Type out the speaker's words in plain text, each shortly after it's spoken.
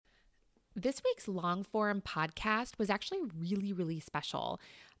This week's long form podcast was actually really, really special.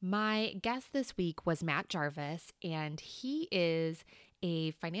 My guest this week was Matt Jarvis, and he is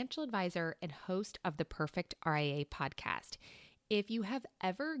a financial advisor and host of the Perfect RIA podcast. If you have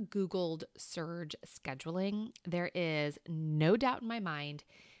ever Googled surge scheduling, there is no doubt in my mind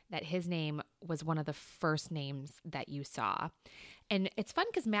that his name was one of the first names that you saw. And it's fun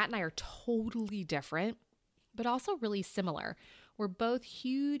because Matt and I are totally different, but also really similar. We're both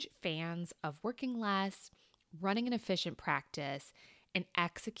huge fans of working less, running an efficient practice, and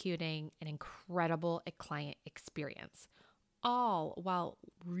executing an incredible client experience, all while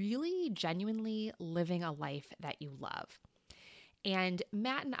really genuinely living a life that you love. And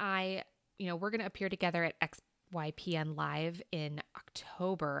Matt and I, we're going to appear together at XYPN Live in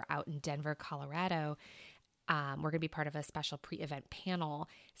October out in Denver, Colorado. We're going to be part of a special pre-event panel.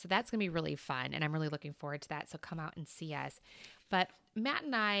 So that's going to be really fun. And I'm really looking forward to that. So come out and see us. But Matt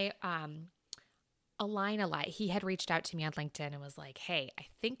and I align a lot. He had reached out to me on LinkedIn and was like, hey, I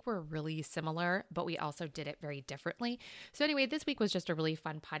think we're really similar, but we also did it very differently. So anyway, this week was just a really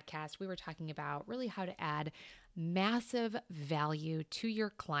fun podcast. We were talking about really how to add massive value to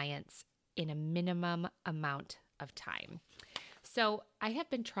your clients in a minimum amount of time. So I have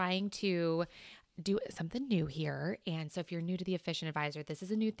been trying to do something new here. And so if you're new to the Efficient Advisor, this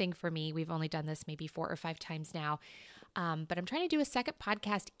is a new thing for me. We've only done this maybe 4 or 5 times now. But I'm trying to do a second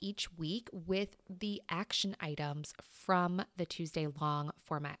podcast each week with the action items from the Tuesday long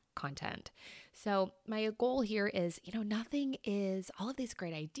format content. So my goal here is, nothing is all of these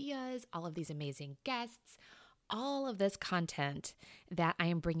great ideas, all of these amazing guests, all of this content that I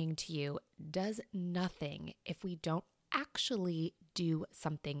am bringing to you does nothing if we don't actually do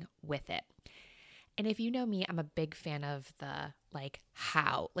something with it. And if you know me, I'm a big fan of the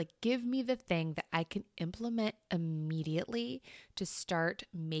how. Give me the thing that I can implement immediately to start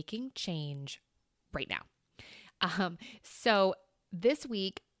making change right now. So this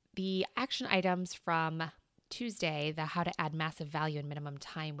week, the action items from Tuesday, the how to add massive value in minimum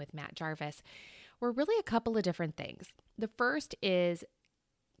time with Matt Jarvis, were really a couple of different things. The first is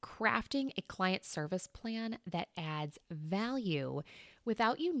crafting a client service plan that adds value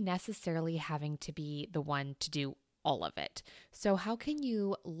without you necessarily having to be the one to do all of it. So how can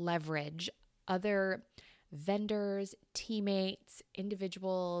you leverage other vendors, teammates,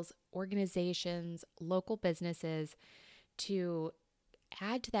 individuals, organizations, local businesses to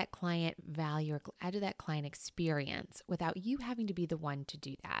add to that client value or add to that client experience without you having to be the one to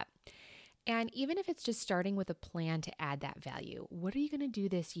do that? And even if it's just starting with a plan to add that value, what are you going to do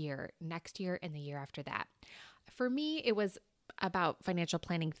this year, next year, and the year after that? For me, it was about financial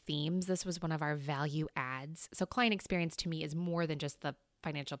planning themes. This was one of our value adds. So client experience to me is more than just the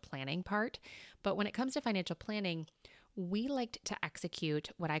financial planning part. But when it comes to financial planning, we liked to execute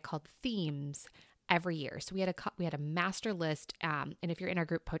what I called themes every year. So we had a master list. And if you're in our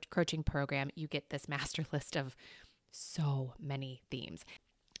group coaching program, you get this master list of so many themes.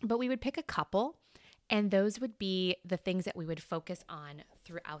 But we would pick a couple, and those would be the things that we would focus on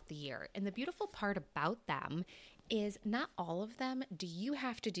throughout the year. And the beautiful part about them is not all of them do you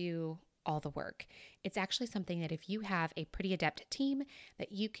have to do all the work. It's actually something that if you have a pretty adept team,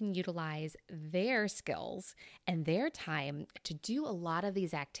 that you can utilize their skills and their time to do a lot of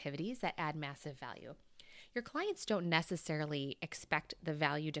these activities that add massive value. Your clients don't necessarily expect the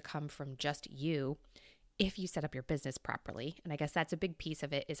value to come from just you if you set up your business properly. And I guess that's a big piece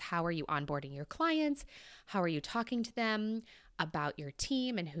of it is how are you onboarding your clients? How are you talking to them about your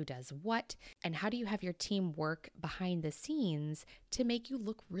team and who does what? And how do you have your team work behind the scenes to make you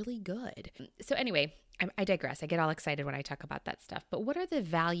look really good? So anyway, I digress. I get all excited when I talk about that stuff. But what are the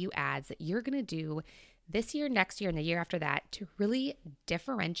value adds that you're going to do this year, next year, and the year after that to really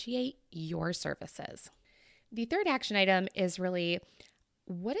differentiate your services? The third action item is really,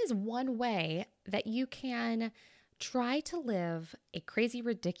 what is one way that you can try to live a crazy,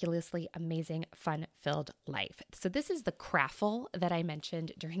 ridiculously amazing, fun-filled life? So this is the craffle that I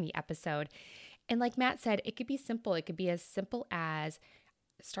mentioned during the episode. And like Matt said, it could be simple. It could be as simple as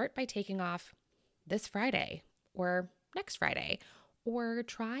start by taking off this Friday or next Friday, or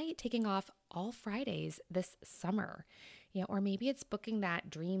try taking off all Fridays this summer. Or maybe it's booking that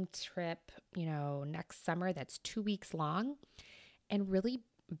dream trip, next summer that's 2 weeks long, and really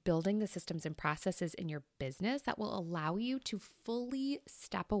building the systems and processes in your business that will allow you to fully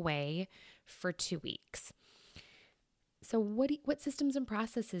step away for 2 weeks. So what systems and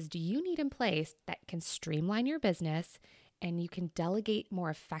processes do you need in place that can streamline your business and you can delegate more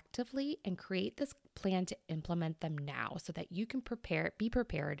effectively and create this plan to implement them now so that you can be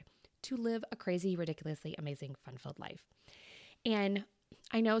prepared to live a crazy, ridiculously amazing, fun-filled life? And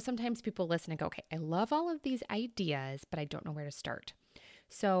I know sometimes people listen and go, okay, I love all of these ideas, but I don't know where to start.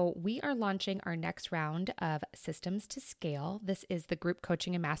 So we are launching our next round of Systems to Scale. This is the group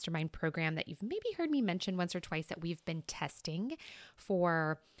coaching and mastermind program that you've maybe heard me mention once or twice that we've been testing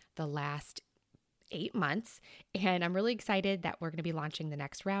for the last 8 months. And I'm really excited that we're going to be launching the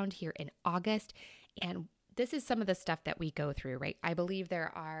next round here in August. And this is some of the stuff that we go through, right? I believe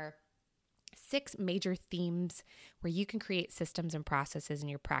there are 6 major themes where you can create systems and processes in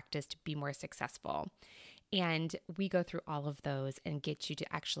your practice to be more successful. And we go through all of those and get you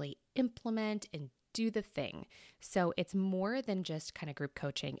to actually implement and do the thing. So it's more than just kind of group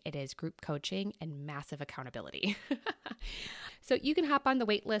coaching. It is group coaching and massive accountability. So you can hop on the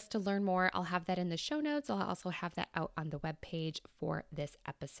wait list to learn more. I'll have that in the show notes. I'll also have that out on the webpage for this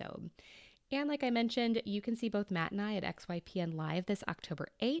episode. And like I mentioned, you can see both Matt and I at XYPN Live this October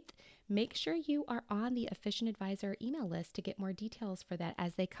 8th. Make sure you are on the Efficient Advisor email list to get more details for that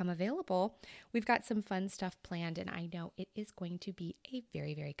as they come available. We've got some fun stuff planned, and I know it is going to be a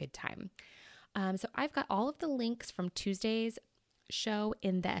very, very good time. So I've got all of the links from Tuesday's show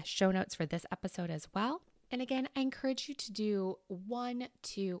in the show notes for this episode as well. And again, I encourage you to do 1,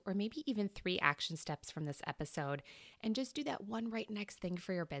 2, or maybe even 3 action steps from this episode and just do that one right next thing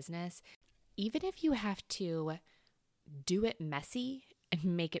for your business. Even if you have to do it messy and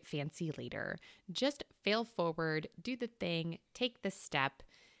make it fancy later, just fail forward, do the thing, take the step,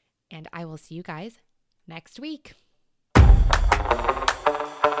 and I will see you guys next week.